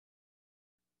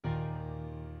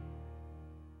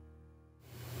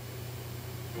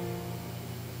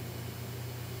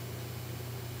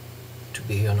to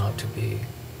be or not to be.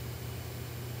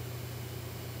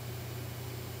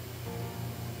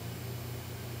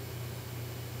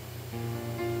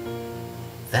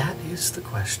 That is the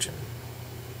question.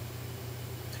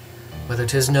 Whether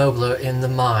 'tis nobler in the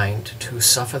mind to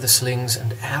suffer the slings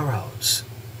and arrows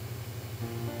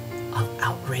of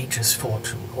outrageous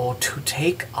fortune, or to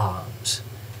take arms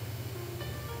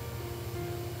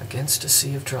against a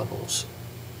sea of troubles,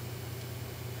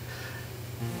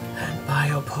 and by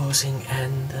opposing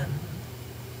end them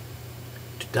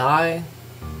to die,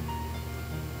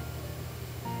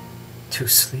 to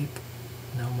sleep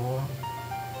no more.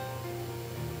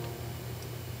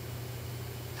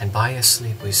 And by a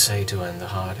sleep we say to end the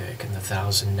heartache and the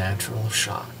thousand natural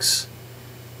shocks.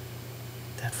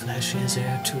 That flesh is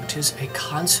heir to, 'tis a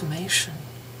consummation,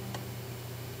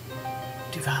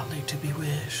 devoutly to be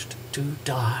wished, to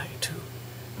die, to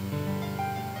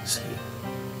sleep,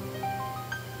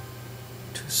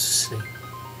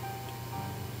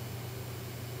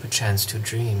 perchance to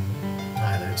dream,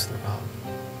 neither's the rub.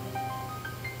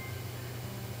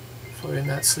 For in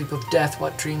that sleep of death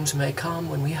what dreams may come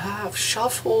when we have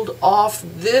shuffled off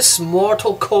this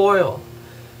mortal coil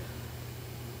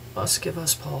must give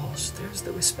us pause. There's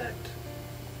the respect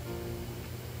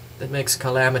that makes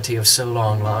calamity of so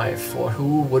long life, for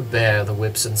who would bear the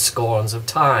whips and scorns of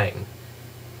time,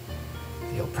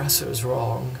 the oppressor's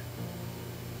wrong,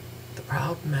 the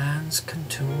proud man's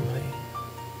contumely,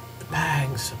 the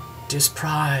pangs of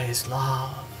disprized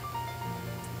love,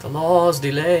 the law's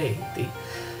delay, the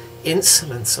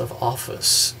insolence of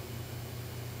office,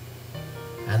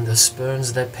 and the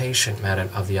spurns that patient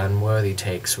merit of the unworthy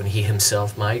takes, when he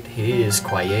himself might his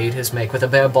quietus make with a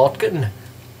bare bodkin.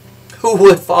 Who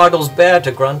would fardels bear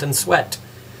to grunt and sweat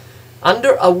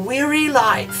under a weary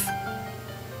life,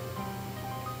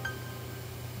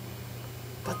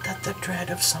 but that the dread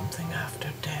of something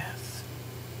after death?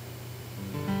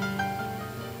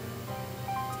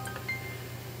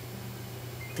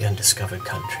 The undiscovered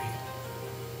country,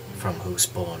 from whose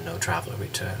bourne no traveller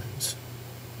returns,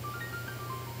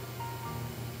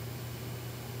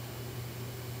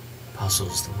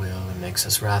 puzzles the will and makes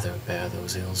us rather bear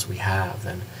those ills we have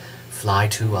than fly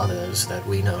to others that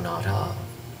we know not of.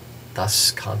 Thus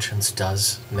conscience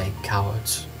does make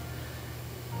cowards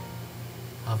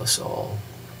of us all.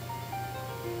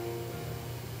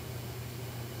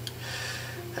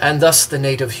 And thus the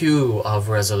native hue of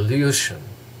resolution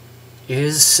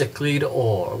is sicklied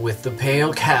o'er with the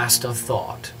pale cast of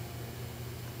thought,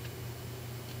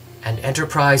 and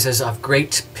enterprises of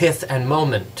great pith and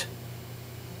moment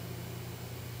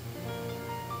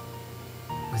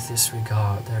with this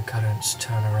regard their currents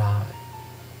turn awry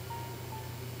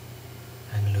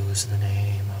and lose the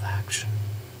name of action.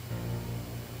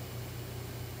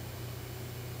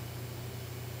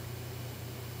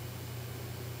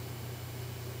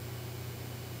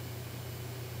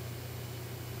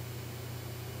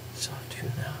 Soft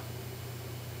tune now.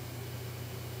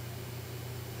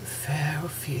 The fair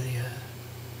Ophelia,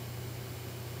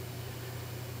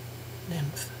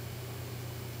 nymph,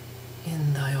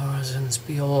 in thy orisons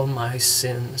be all my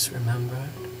sins remembered.